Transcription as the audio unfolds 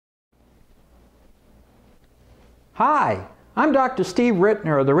Hi, I'm Dr. Steve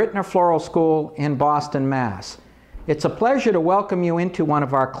Rittner of the Rittners Floral School in Boston, Mass. It's a pleasure to welcome you into one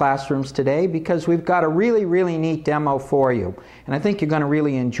of our classrooms today because we've got a really neat demo for you, and I think you're going to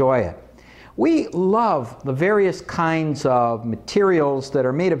really enjoy it. We love the various kinds of materials that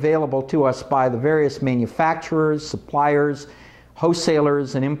are made available to us by the various manufacturers, suppliers,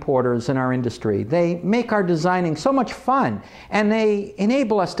 wholesalers, and importers in our industry. They make our designing so much fun, and they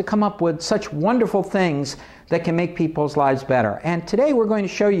enable us to come up with such wonderful things that can make people's lives better. And today we're going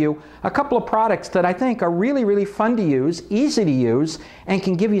to show you a couple of products that I think are really fun to use, easy to use, and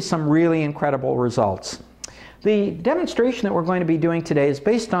can give you some really incredible results. The demonstration that we're going to be doing today is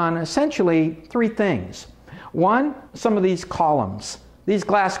based on essentially three things. One, some of these columns. These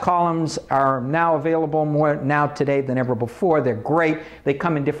glass columns are now available more now today than ever before. They're great. They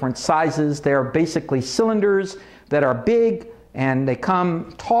come in different sizes. They're basically cylinders that are big, and they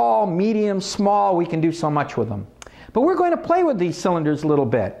come tall, medium, small. We can do so much with them. But we're going to play with these cylinders a little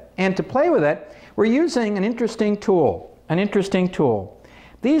bit. And to play with it, we're using an interesting tool.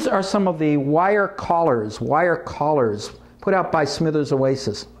 These are some of the wire collars put out by Smithers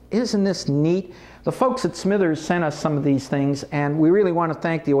Oasis. Isn't this neat? The folks at Smithers sent us some of these things, and we really want to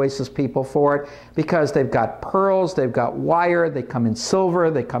thank the Oasis people for it because they've got pearls, they've got wire, they come in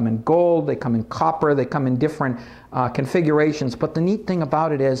silver, they come in gold, they come in copper, they come in different configurations. But the neat thing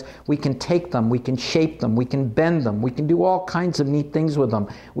about it is we can take them, we can shape them, we can bend them, we can do all kinds of neat things with them.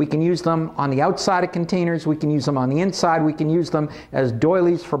 We can use them on the outside of containers, we can use them on the inside, we can use them as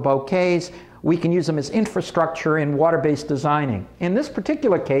doilies for bouquets. We can use them as infrastructure in water-based designing. In this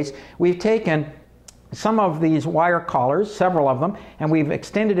particular case, we've taken some of these wire collars, several of them, and we've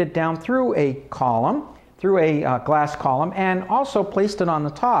extended it down through a column, through a glass column, and also placed it on the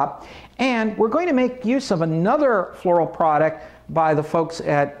top. And we're going to make use of another floral product by the folks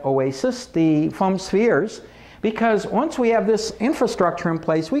at Oasis, the foam spheres, because once we have this infrastructure in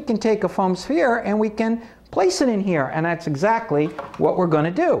place, we can take a foam sphere and we can place it in here, and that's exactly what we're going to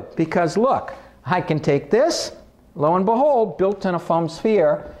do. Because look, I can take this, lo and behold, built in a foam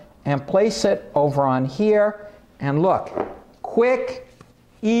sphere, and place it over on here, and look, quick,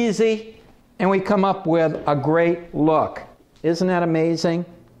 easy, and we come up with a great look. Isn't that amazing?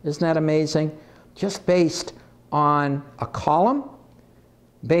 Isn't that amazing? Just based on a column,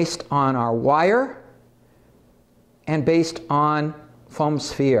 based on our wire, and based on foam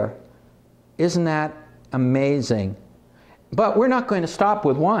sphere. Isn't that amazing? But we're not going to stop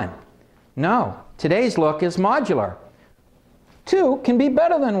with one. No, today's look is modular. Two can be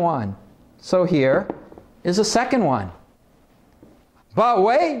better than one. So here is a second one. But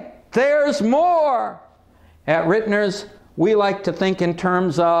wait, there's more! At Rittners, we like to think in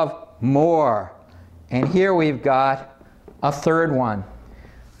terms of more. And here we've got a third one.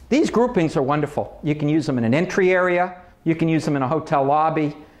 These groupings are wonderful. You can use them in an entry area. You can use them in a hotel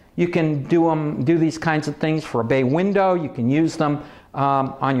lobby. You can do these kinds of things for a bay window. You can use them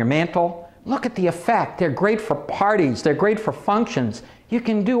on your mantle. Look at the effect. They're great for parties. They're great for functions. You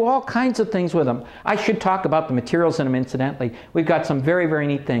can do all kinds of things with them. I should talk about the materials in them incidentally. We've got some very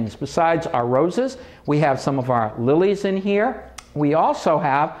neat things. Besides our roses, we have some of our lilies in here. We also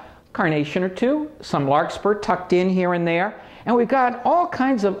have carnation or two, some larkspur tucked in here and there. And we've got all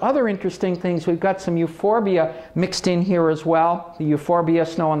kinds of other interesting things. We've got some euphorbia mixed in here as well. The euphorbia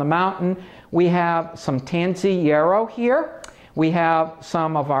snow on the mountain. We have some tansy yarrow here. We have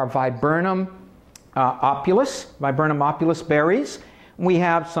some of our viburnum opulus berries. We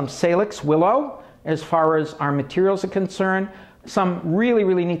have some salix willow as far as our materials are concerned. Some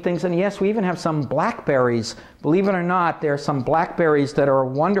really neat things. And yes, we even have some blackberries. Believe it or not, there are some blackberries that are a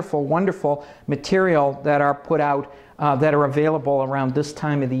wonderful material that are put out that are available around this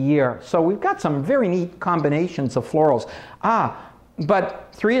time of the year. So we've got some very neat combinations of florals. But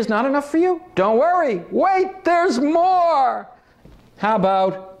three is not enough for you? Don't worry. Wait, there's more! How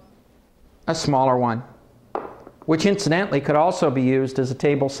about a smaller one, which incidentally could also be used as a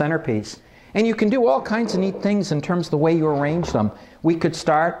table centerpiece. And you can do all kinds of neat things in terms of the way you arrange them. We could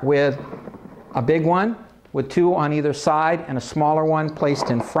start with a big one with two on either side and a smaller one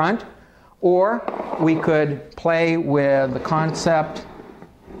placed in front. Or we could play with the concept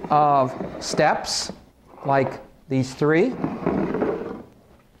of steps, like these three.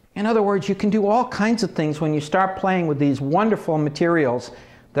 In other words, you can do all kinds of things when you start playing with these wonderful materials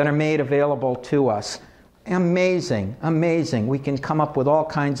that are made available to us. Amazing. We can come up with all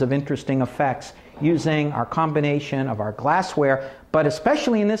kinds of interesting effects using our combination of our glassware, but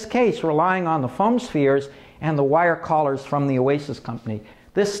especially in this case, relying on the foam spheres and the wire collars from the Oasis Company.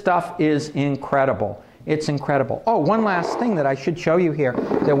 This stuff is incredible. It's incredible. Oh, one last thing that I should show you here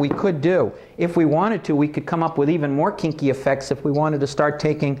that we could do. If we wanted to, we could come up with even more kinky effects if we wanted to start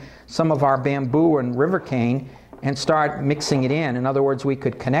taking some of our bamboo and river cane and start mixing it in. In other words, we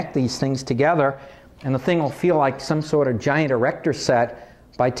could connect these things together and the thing will feel like some sort of giant erector set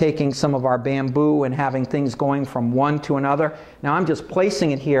by taking some of our bamboo and having things going from one to another. Now I'm just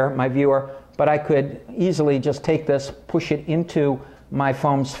placing it here, my viewer, but I could easily just take this, push it into my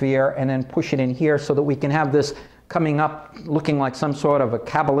foam sphere, and then push it in here so that we can have this coming up looking like some sort of a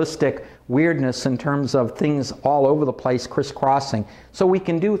Kabbalistic weirdness in terms of things all over the place crisscrossing. So we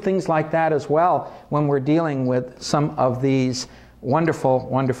can do things like that as well when we're dealing with some of these wonderful,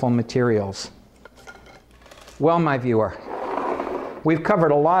 wonderful materials. Well, my viewer, we've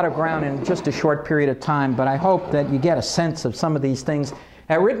covered a lot of ground in just a short period of time, but I hope that you get a sense of some of these things.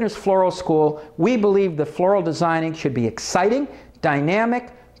 At Rittners Floral School, we believe that floral designing should be exciting,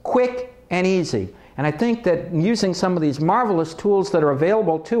 dynamic, quick, and easy. And I think that using some of these marvelous tools that are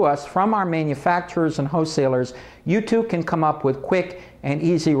available to us from our manufacturers and wholesalers, you too can come up with quick and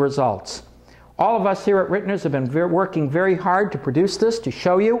easy results. All of us here at Rittners have been working very hard to produce this to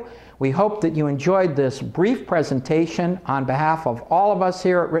show you. We hope that you enjoyed this brief presentation on behalf of all of us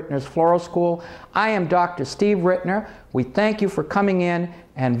here at Rittners Floral School. I am Dr. Steve Rittner. We thank you for coming in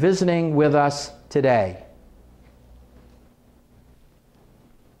and visiting with us today.